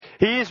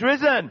He is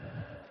risen.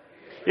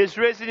 He is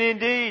risen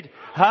indeed.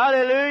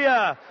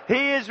 Hallelujah.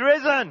 He is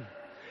risen.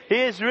 He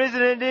is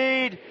risen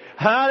indeed.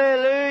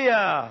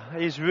 Hallelujah.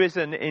 He's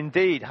risen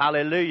indeed.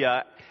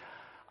 Hallelujah.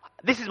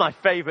 This is my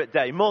favourite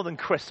day, more than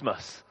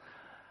Christmas.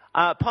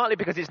 Partly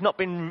because it's not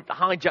been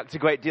hijacked a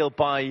great deal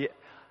by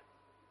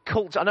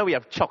culture. I know we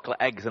have chocolate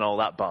eggs and all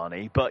that,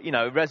 Barney, but,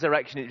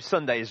 Resurrection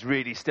Sunday is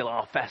really still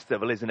our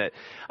festival, isn't it?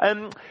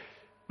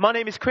 My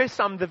name is Cris.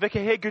 I'm the vicar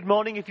here. Good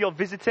morning if you're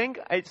visiting.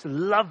 It's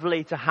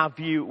lovely to have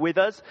you with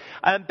us.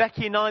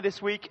 Becky and I this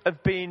week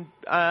have been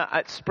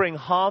at Spring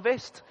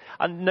Harvest.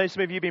 I know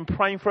some of you have been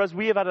praying for us.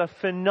 We have had a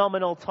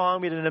phenomenal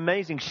time. We had an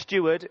amazing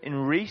steward in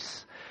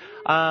Reese.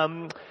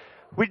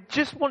 We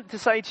just want to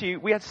say to you,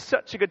 we had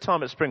such a good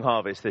time at Spring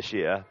Harvest this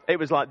year. It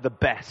was like the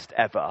best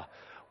ever.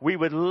 We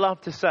would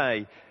love to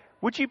say,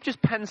 would you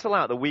just pencil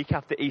out the week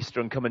after Easter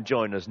and come and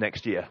join us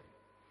next year?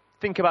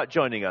 Think about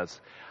joining us.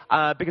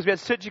 Because we had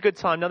such a good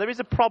time. Now, there is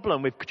a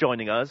problem with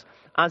joining us,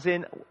 as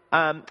in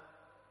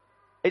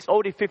it's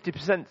already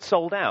 50%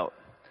 sold out.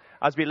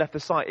 As we left the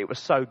site, it was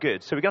so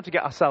good. So we're going to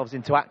get ourselves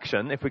into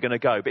action if we're going to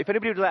go. But if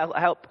anybody would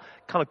help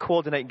kind of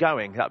coordinate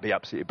going, that'd be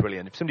absolutely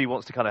brilliant. If somebody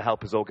wants to kind of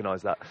help us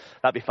organise that,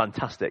 that'd be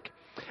fantastic.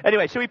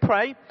 Anyway, shall we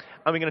pray?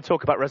 And we're going to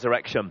talk about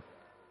resurrection.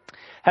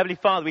 Heavenly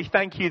Father, we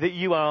thank you that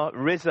you are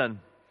risen,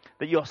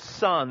 that your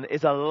Son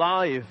is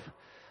alive.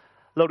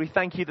 Lord, we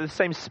thank you that the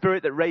same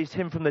Spirit that raised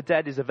him from the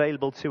dead is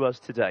available to us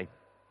today.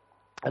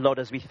 And Lord,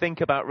 as we think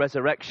about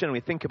resurrection,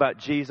 we think about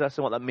Jesus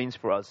and what that means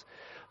for us,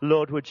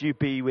 Lord, would you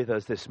be with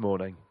us this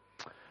morning?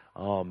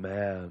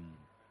 Amen.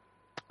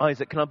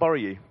 Isaac, can I borrow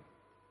you?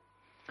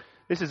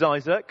 This is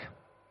Isaac.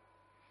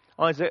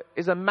 Isaac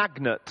is a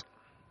magnet.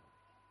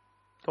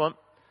 Come on.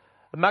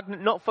 A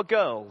magnet not for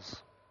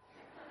girls,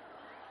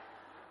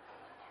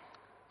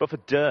 but for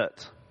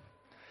dirt.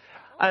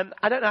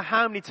 I don't know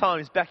how many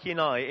times Becky and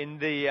I, in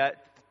the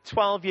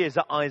 12 years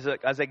that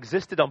Isaac has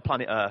existed on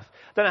planet Earth,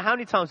 I don't know how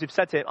many times we've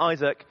said to him,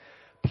 Isaac,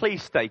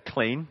 please stay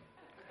clean.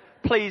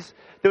 Please.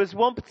 There was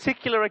one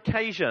particular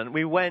occasion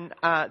we went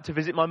to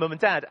visit my mum and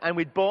dad, and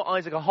we'd bought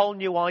Isaac a whole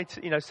new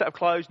set of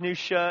clothes, new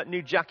shirt,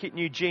 new jacket,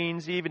 new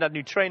jeans. He even had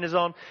new trainers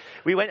on.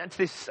 We went into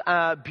this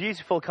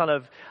beautiful kind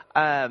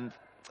of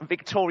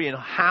Victorian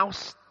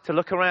house to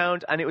look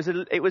around, and it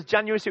was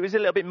January, so it was a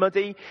little bit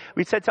muddy.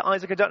 We said to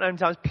Isaac, I don't know how many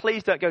times,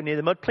 please don't go near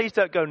the mud, please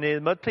don't go near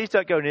the mud, please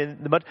don't go near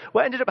the mud.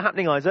 What ended up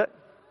happening, Isaac?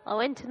 I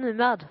went in the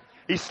mud.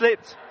 He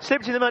slipped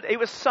in the mud. It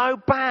was so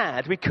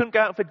bad, we couldn't go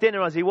out for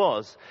dinner as he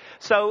was.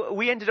 So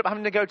we ended up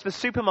having to go to the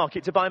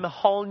supermarket to buy him a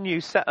whole new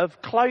set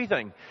of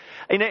clothing.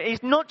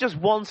 It's not just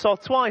once or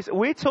twice.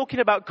 We're talking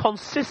about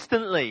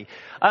consistently.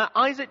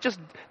 Isaac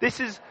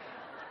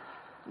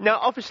now,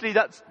 obviously,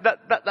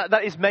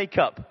 that is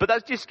makeup, but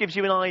that just gives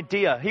you an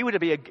idea. He'd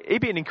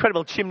be an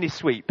incredible chimney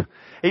sweep.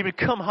 He would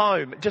come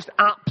home just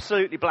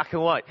absolutely black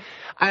and white.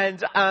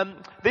 And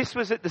this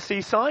was at the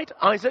seaside.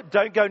 Isaac,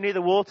 don't go near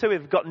the water.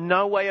 We've got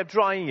no way of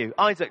drying you.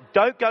 Isaac,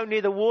 don't go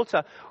near the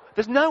water.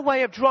 There's no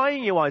way of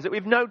drying you, Isaac.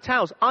 We've no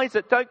towels.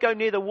 Isaac, don't go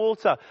near the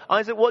water.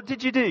 Isaac, what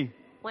did you do?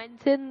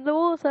 Went in the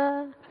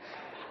water.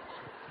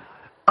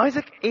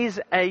 Isaac is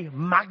a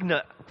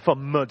magnet for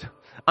mud.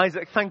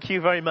 Isaac, thank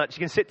you very much. You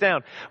can sit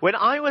down. When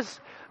I was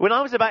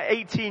about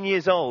 18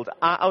 years old,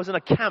 I was in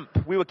a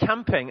camp. We were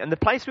camping, and the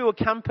place we were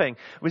camping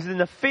was in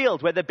the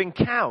field where there'd been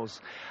cows,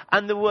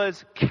 and there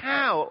was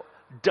cow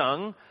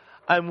dung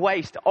and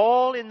waste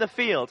all in the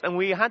field. And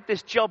we had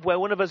this job where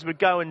one of us would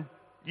go and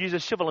use a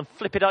shovel and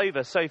flip it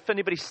over. So if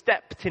anybody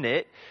stepped in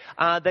it,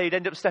 they'd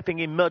end up stepping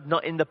in mud,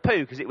 not in the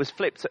poo, because it was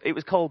flipped. It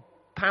was called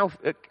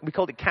we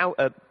called it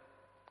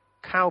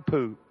cow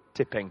poo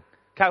tipping,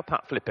 cow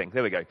pat flipping.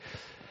 There we go.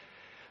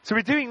 So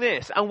we're doing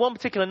this, and one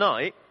particular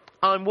night,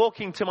 I'm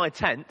walking to my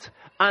tent,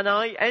 and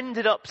I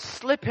ended up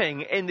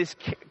slipping in this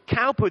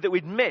cow poo that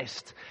we'd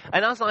missed.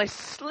 And as I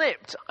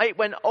slipped, it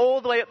went all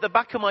the way up the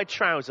back of my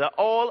trouser,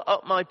 all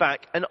up my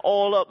back, and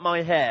all up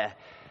my hair.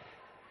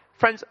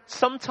 Friends,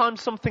 sometimes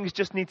some things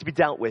just need to be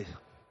dealt with.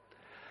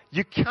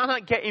 You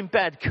cannot get in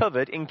bed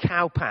covered in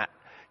cow pat.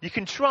 You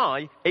can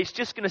try, it's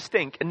just going to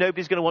stink, and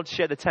nobody's going to want to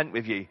share the tent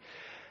with you.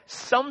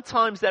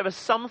 Sometimes there are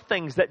some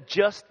things that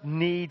just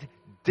need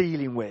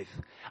dealing with.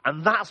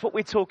 And that's what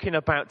we're talking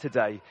about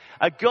today.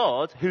 A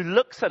God who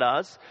looks at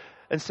us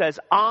and says,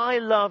 I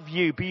love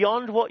you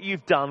beyond what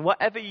you've done,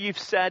 whatever you've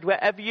said,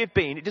 wherever you've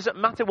been. It doesn't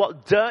matter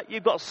what dirt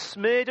you've got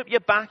smeared up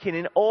your back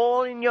and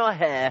all in your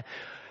hair.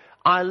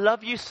 I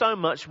love you so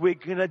much, we're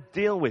going to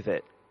deal with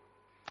it.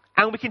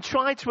 And we can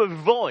try to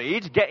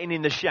avoid getting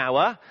in the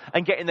shower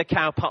and getting the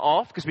cow pat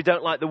off because we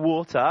don't like the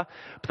water.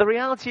 But the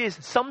reality is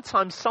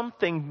sometimes some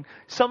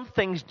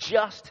things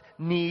just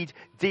need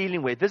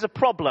dealing with. There's a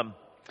problem.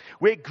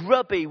 We're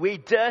grubby, we're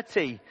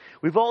dirty.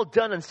 We've all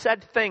done and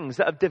said things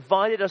that have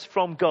divided us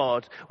from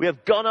God. We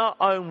have gone our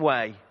own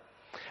way.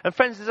 And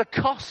friends, there's a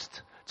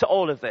cost to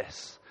all of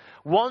this.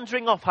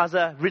 Wandering off has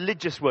a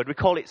religious word. We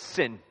call it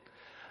sin.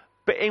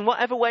 But in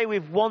whatever way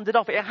we've wandered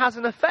off, it has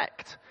an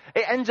effect.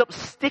 It ends up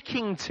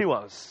sticking to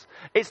us.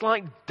 It's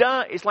like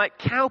dirt. It's like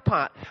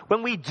cowpat.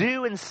 When we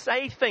do and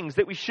say things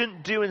that we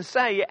shouldn't do and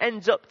say, it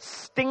ends up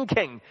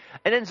stinking.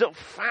 It ends up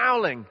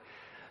fouling.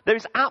 There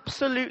is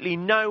absolutely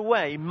no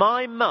way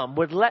my mum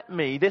would let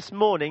me this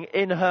morning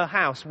in her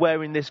house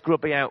wearing this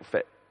grubby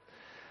outfit.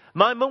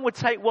 My mum would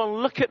take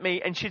one look at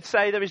me and she'd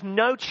say, there is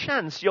no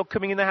chance you're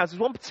coming in the house. There's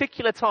one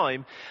particular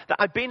time that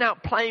I'd been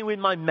out playing with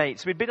my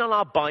mates. We'd been on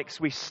our bikes.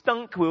 We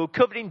stunk. We were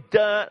covered in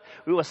dirt.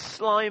 We were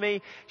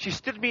slimy. She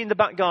stood me in the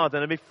back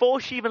garden, and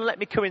before she even let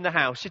me come in the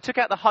house, she took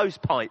out the hose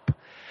pipe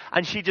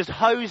and she just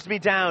hosed me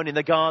down in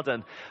the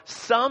garden.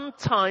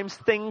 Sometimes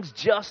things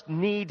just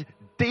need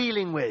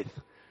dealing with.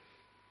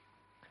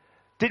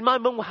 Did my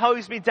mum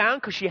hose me down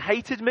because she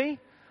hated me?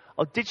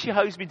 Or did she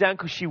hose me down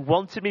because she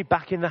wanted me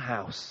back in the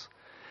house?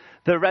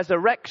 The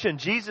resurrection,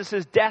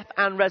 Jesus' death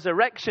and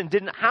resurrection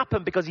didn't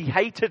happen because he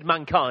hated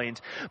mankind,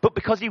 but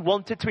because he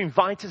wanted to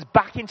invite us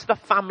back into the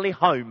family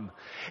home.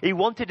 He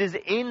wanted us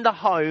in the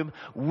home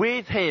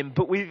with him,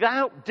 but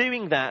without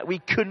doing that, we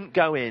couldn't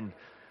go in.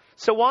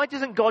 So why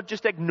doesn't God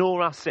just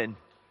ignore our sin?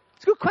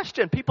 It's a good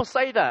question. People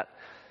say that.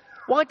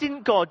 Why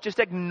didn't God just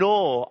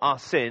ignore our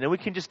sin and we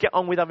can just get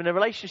on with having a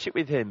relationship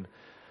with him?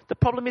 The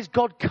problem is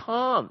God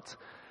can't.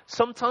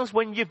 Sometimes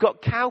when you've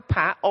got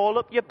cowpat all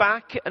up your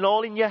back and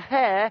all in your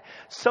hair,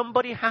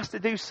 somebody has to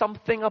do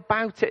something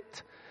about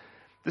it.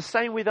 The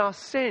same with our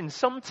sin.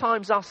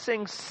 Sometimes our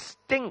sin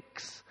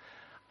stinks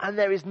and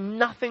there is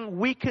nothing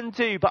we can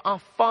do, but our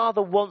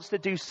Father wants to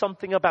do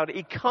something about it.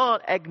 He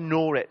can't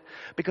ignore it,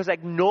 because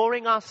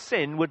ignoring our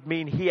sin would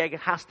mean he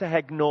has to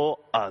ignore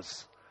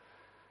us.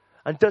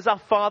 And does our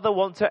Father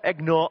want to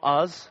ignore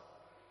us?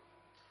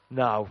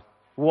 No.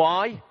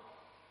 Why?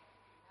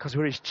 Because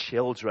we're his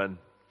children.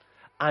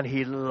 And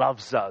he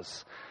loves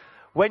us.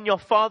 When your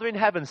Father in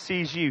heaven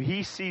sees you,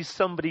 he sees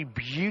somebody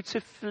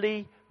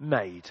beautifully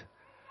made,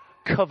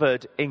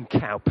 covered in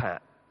cowpat.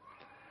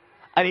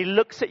 And he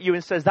looks at you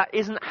and says, that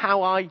isn't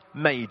how I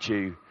made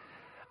you.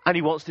 And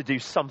he wants to do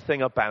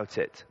something about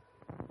it.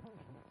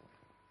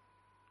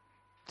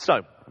 So,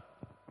 I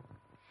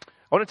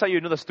want to tell you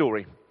another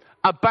story.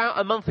 About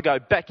a month ago,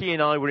 Becky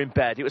and I were in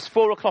bed. It was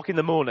 4:00 in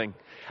the morning.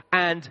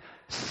 And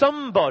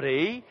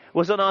somebody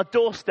was on our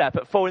doorstep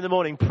at 4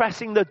 a.m,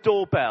 pressing the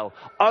doorbell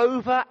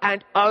over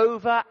and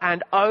over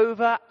and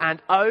over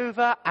and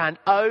over and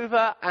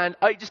over. And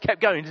it just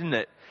kept going, didn't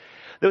it?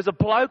 There was a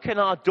bloke on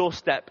our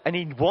doorstep and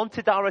he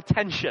wanted our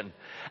attention.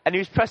 And he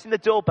was pressing the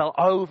doorbell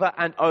over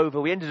and over.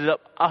 We ended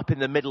up in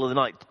the middle of the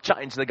night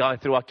chatting to the guy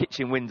through our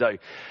kitchen window.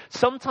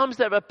 Sometimes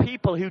there are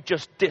people who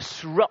just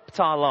disrupt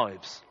our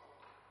lives,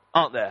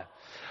 aren't there?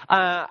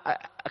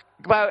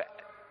 About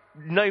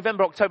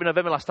November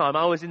last time,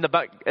 I was in the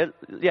back,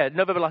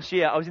 November last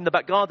year, I was in the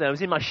back garden, I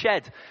was in my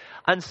shed,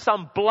 and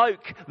some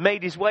bloke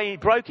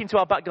broke into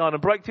our back garden,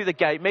 broke through the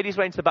gate, made his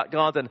way into the back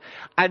garden,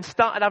 and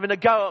started having a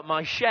go at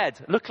my shed.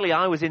 Luckily,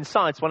 I was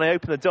inside, so when I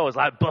opened the door, I was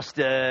like,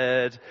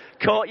 busted,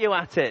 caught you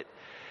at it.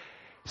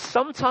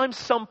 Sometimes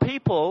some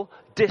people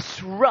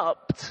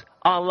disrupt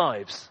our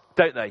lives,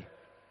 don't they?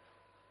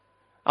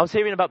 I was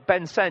hearing about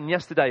Ben Sen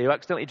yesterday, who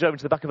accidentally drove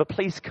into the back of a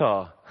police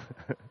car.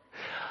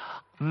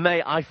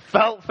 Mate, I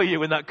felt for you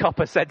when that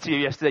copper said to you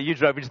yesterday, you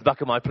drove into the back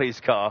of my police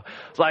car.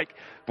 It's like,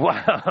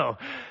 wow.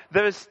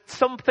 There's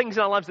some things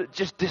in our lives that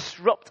just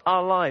disrupt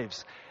our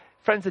lives.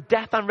 Friends, the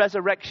death and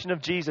resurrection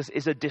of Jesus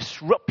is a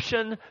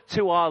disruption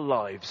to our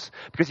lives,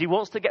 because he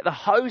wants to get the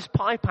hose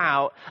pipe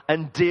out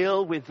and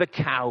deal with the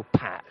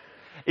cowpat.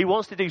 He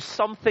wants to do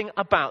something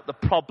about the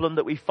problem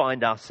that we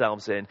find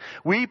ourselves in.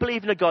 We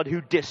believe in a God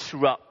who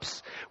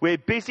disrupts. We're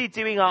busy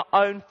doing our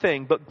own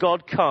thing, but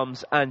God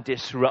comes and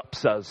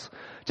disrupts us.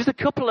 Just a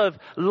couple of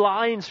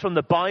lines from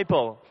the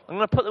Bible. I'm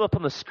going to put them up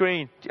on the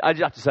screen. I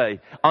just have to say,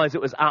 Isaac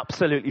was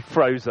absolutely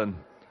frozen,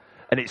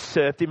 and it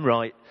served him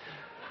right.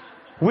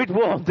 We'd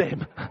warned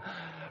him.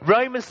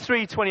 Romans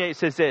 3:28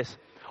 says this: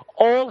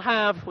 all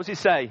have, what does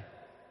it say?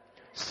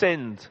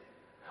 Sinned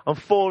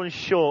and fallen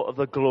short of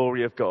the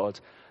glory of God.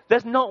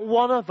 There's not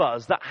one of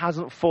us that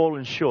hasn't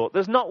fallen short.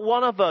 There's not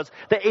one of us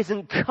that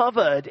isn't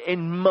covered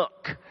in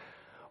muck.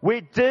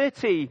 We're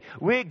dirty.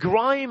 We're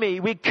grimy.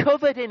 We're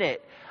covered in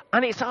it.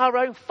 And it's our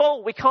own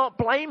fault. We can't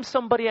blame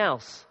somebody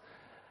else.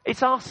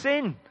 It's our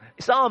sin.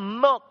 It's our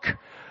muck.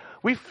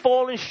 We've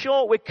fallen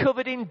short. We're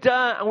covered in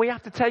dirt and we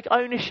have to take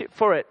ownership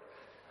for it.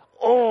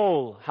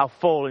 All have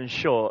fallen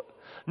short.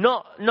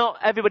 Not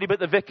everybody but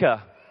the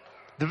vicar.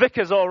 The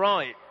vicar's all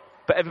right,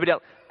 but everybody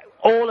else.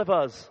 All of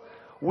us.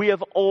 We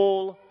have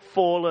all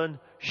fallen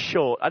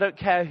short. I don't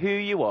care who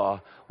you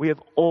are. We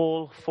have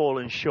all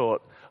fallen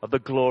short of the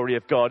glory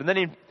of God. And then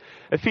in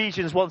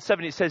Ephesians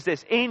 1:7 it says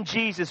this: in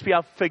Jesus we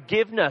have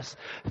forgiveness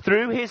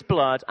through his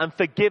blood and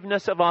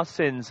forgiveness of our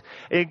sins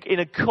in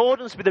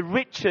accordance with the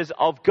riches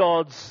of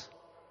God's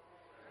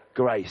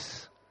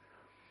grace.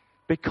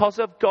 Because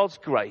of God's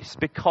grace,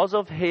 because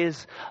of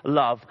his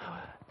love,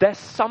 there's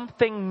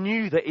something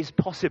new that is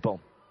possible.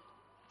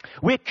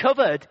 We're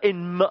covered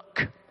in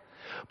muck.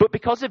 But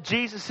because of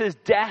Jesus'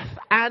 death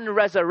and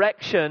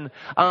resurrection,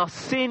 our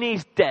sin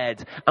is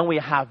dead and we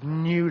have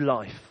new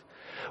life.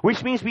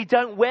 which means we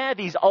don't wear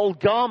these old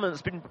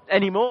garments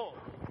anymore.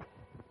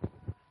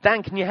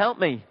 Dan, can you help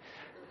me?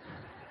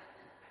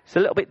 It's a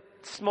little bit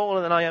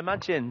smaller than I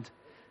imagined.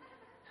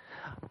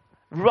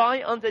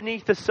 Right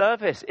underneath the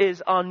surface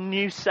is our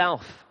new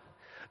self.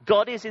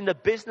 God is in the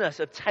business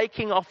of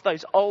taking off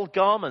those old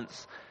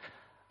garments,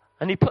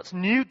 and he puts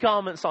new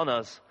garments on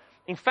us.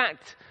 In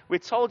fact, we're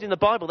told in the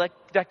Bible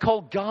they're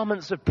called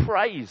garments of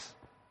praise.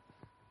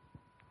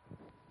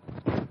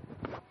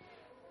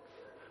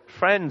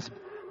 Friends,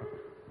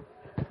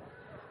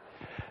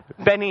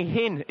 Benny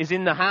Hinn is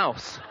in the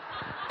house.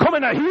 Come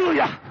and I heal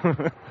ya.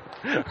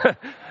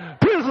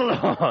 Praise the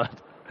Lord.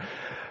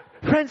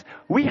 Friends,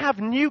 we have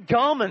new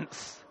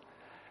garments.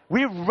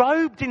 We're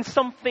robed in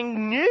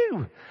something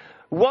new.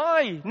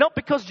 Why? Not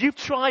because you've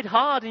tried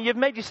hard and you've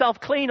made yourself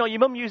clean or your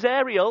mum used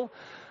Ariel.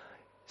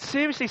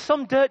 Seriously,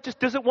 some dirt just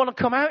doesn't want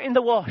to come out in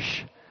the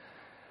wash.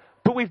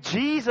 But with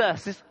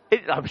Jesus,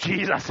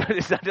 Jesus,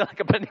 it sounded like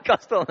a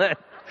Pentecostal then.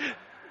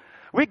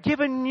 We're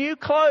given new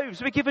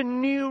clothes. We're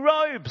given new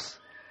robes.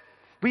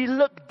 We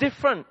look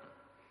different.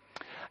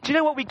 Do you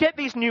know what? We get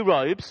these new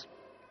robes,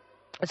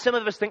 and some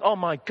of us think, oh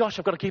my gosh,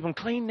 I've got to keep them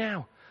clean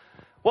now.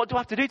 What do I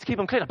have to do to keep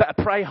them clean? I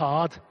better pray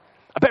hard.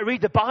 I better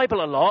read the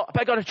Bible a lot. I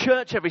better go to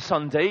church every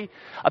Sunday.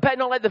 I better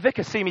not let the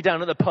vicar see me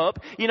down at the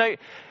pub. You know,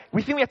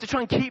 we think we have to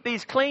try and keep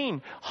these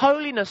clean.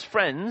 Holiness,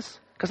 friends,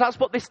 because that's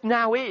what this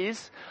now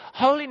is.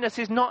 Holiness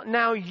is not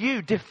now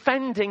you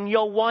defending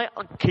your white.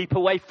 Keep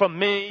away from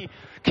me.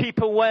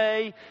 Keep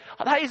away.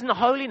 That isn't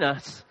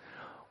holiness.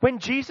 When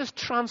Jesus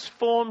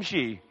transforms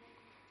you,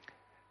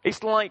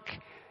 it's like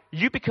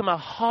you become a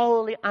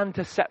holy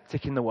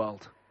antiseptic in the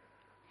world.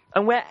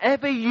 And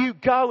wherever you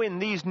go in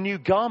these new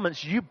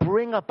garments, you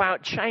bring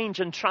about change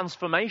and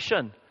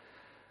transformation.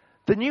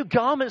 The new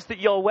garments that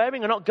you're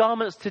wearing are not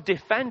garments to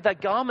defend, they're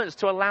garments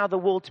to allow the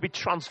world to be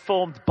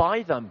transformed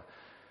by them.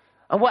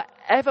 And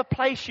whatever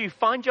place you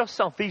find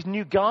yourself, these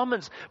new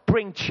garments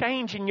bring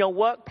change in your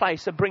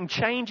workplace and bring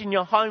change in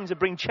your homes and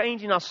bring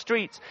change in our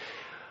streets.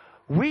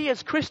 We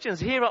as Christians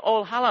here at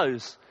All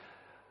Hallows,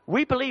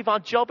 we believe our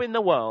job in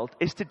the world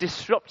is to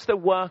disrupt the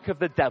work of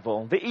the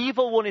devil. The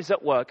evil one is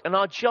at work, and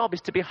our job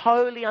is to be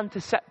wholly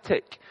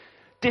antiseptic,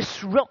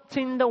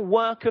 disrupting the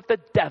work of the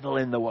devil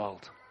in the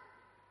world.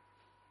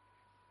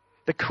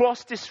 The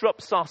cross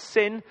disrupts our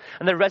sin,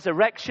 and the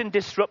resurrection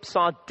disrupts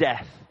our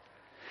death.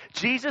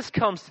 Jesus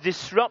comes to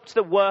disrupt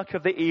the work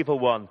of the evil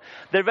one.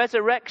 The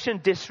resurrection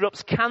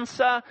disrupts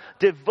cancer,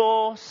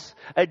 divorce,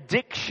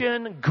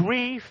 addiction,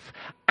 grief,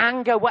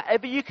 anger,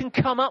 whatever you can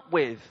come up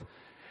with.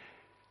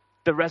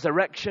 The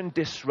resurrection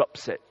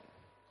disrupts it.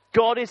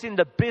 God is in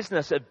the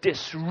business of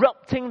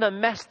disrupting the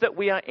mess that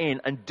we are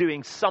in and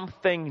doing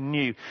something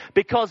new.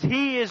 Because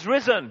he is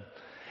risen.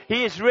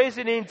 He is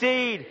risen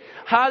indeed.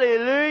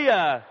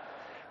 Hallelujah.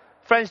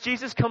 Friends,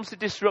 Jesus comes to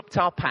disrupt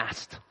our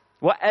past.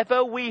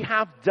 Whatever we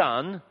have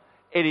done,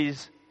 it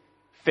is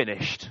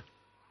finished.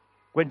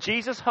 When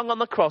Jesus hung on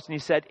the cross and he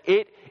said,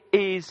 it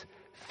is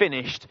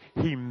finished,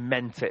 he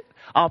meant it.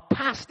 Our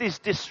past is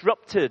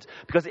disrupted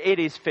because it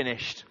is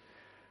finished.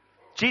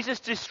 Jesus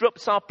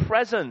disrupts our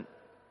present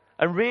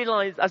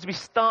and as we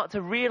start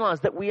to realize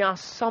that we are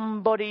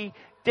somebody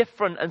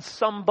different and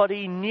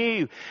somebody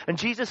new. And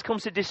Jesus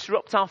comes to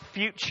disrupt our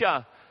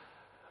future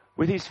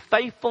with his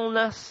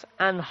faithfulness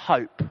and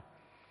hope.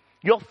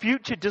 Your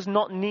future does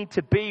not need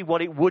to be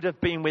what it would have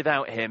been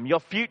without him.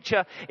 Your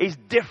future is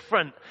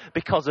different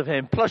because of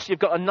him. Plus, you've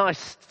got a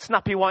nice,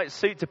 snappy white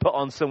suit to put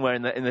on somewhere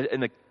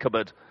in the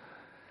cupboard.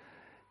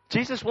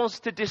 Jesus wants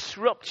to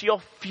disrupt your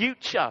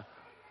future.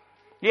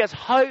 He has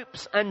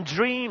hopes and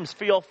dreams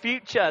for your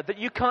future that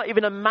you can't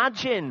even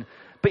imagine,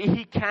 but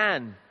he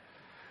can.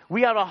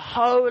 We are a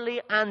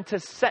holy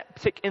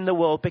antiseptic in the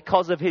world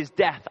because of his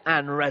death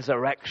and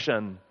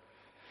resurrection.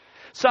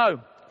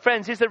 So,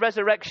 friends, is the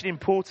resurrection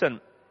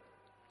important?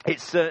 It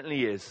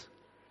certainly is.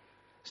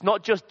 It's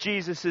not just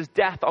Jesus'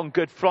 death on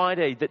Good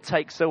Friday that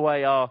takes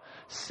away our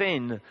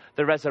sin.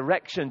 The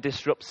resurrection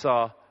disrupts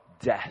our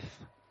death.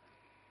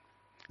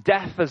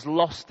 Death has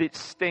lost its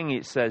sting,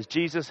 it says.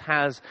 Jesus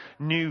has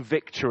new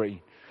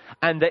victory.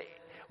 And that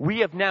we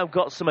have now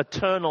got some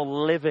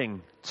eternal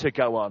living to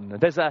go on.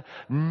 There's a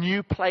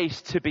new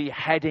place to be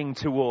heading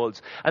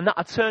towards. And that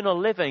eternal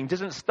living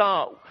doesn't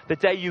start the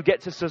day you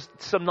get to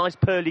some nice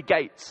pearly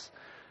gates.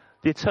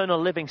 The eternal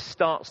living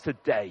starts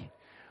today.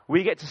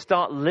 We get to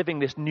start living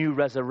this new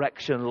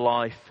resurrection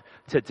life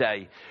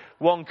today.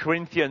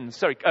 Colossians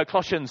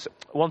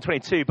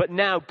 1:22. But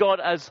now God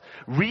has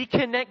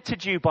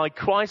reconnected you by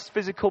Christ's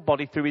physical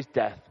body through his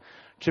death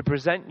to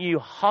present you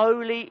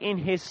holy in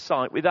his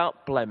sight,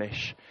 without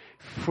blemish,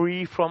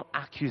 free from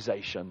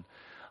accusation.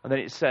 And then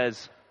it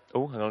says,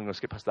 I'm going to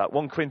skip past that.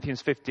 1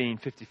 Corinthians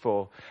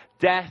 15:54.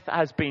 Death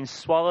has been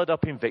swallowed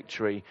up in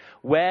victory.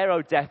 Where,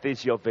 O death,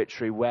 is your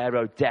victory? Where,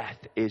 O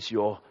death, is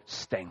your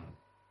sting?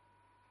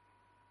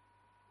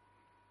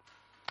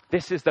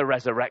 This is the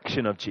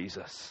resurrection of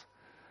Jesus.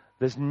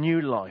 There's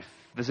new life.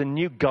 There's a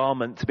new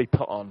garment to be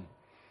put on.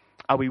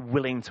 Are we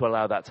willing to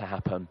allow that to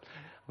happen?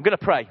 I'm going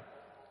to pray.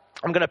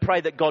 I'm going to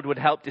pray that God would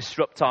help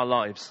disrupt our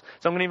lives.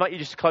 So I'm going to invite you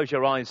just to close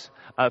your eyes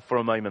for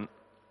a moment.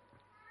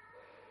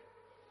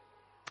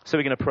 So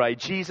we're going to pray.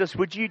 Jesus,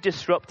 would you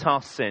disrupt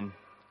our sin?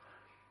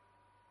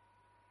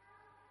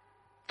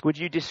 Would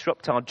you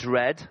disrupt our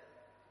dread,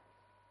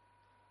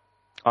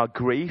 our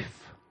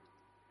grief,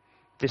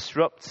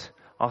 disrupt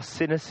our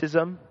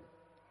cynicism?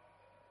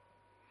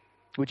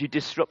 Would you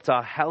disrupt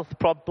our health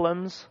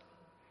problems?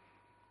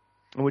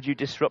 And would you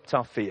disrupt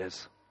our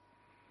fears?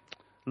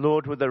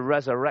 Lord, with the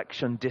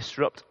resurrection,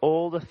 disrupt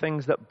all the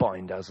things that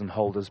bind us and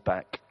hold us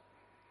back.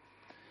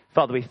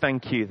 Father, we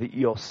thank you that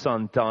your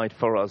Son died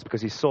for us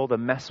because he saw the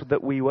mess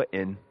that we were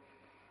in.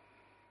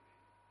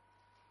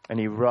 And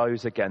he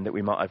rose again that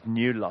we might have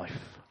new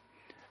life,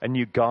 a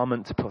new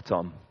garment to put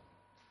on.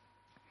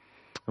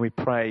 And we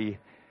pray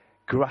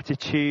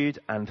gratitude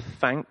and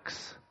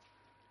thanks.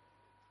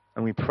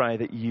 And we pray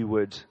that you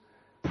would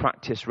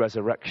practice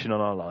resurrection on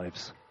our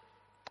lives.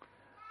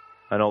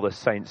 And all the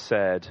saints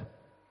said,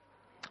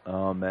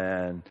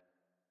 Amen.